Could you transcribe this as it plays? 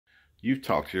You've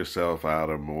talked yourself out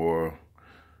of more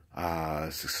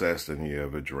success than you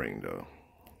ever dreamed of.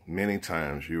 Many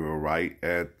times you were right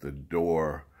at the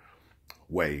doorway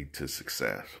to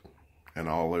success, and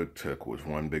all it took was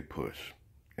one big push,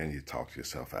 and you talked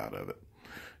yourself out of it.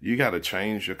 You got to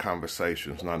change your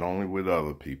conversations, not only with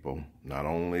other people, not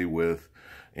only with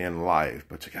in life,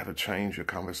 but you got to change your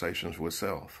conversations with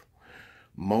self.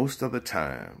 Most of the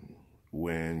time,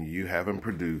 when you haven't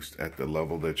produced at the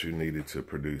level that you needed to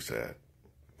produce at,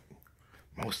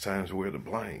 most times we're to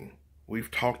blame.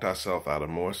 We've talked ourselves out of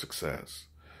more success,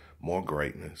 more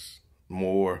greatness,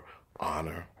 more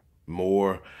honor,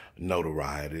 more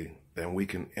notoriety than we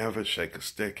can ever shake a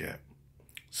stick at.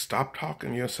 Stop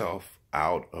talking yourself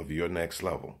out of your next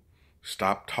level.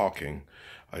 Stop talking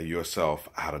yourself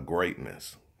out of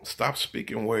greatness. Stop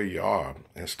speaking where you are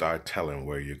and start telling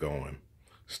where you're going.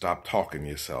 Stop talking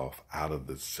yourself out of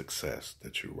the success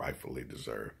that you rightfully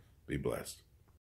deserve. Be blessed.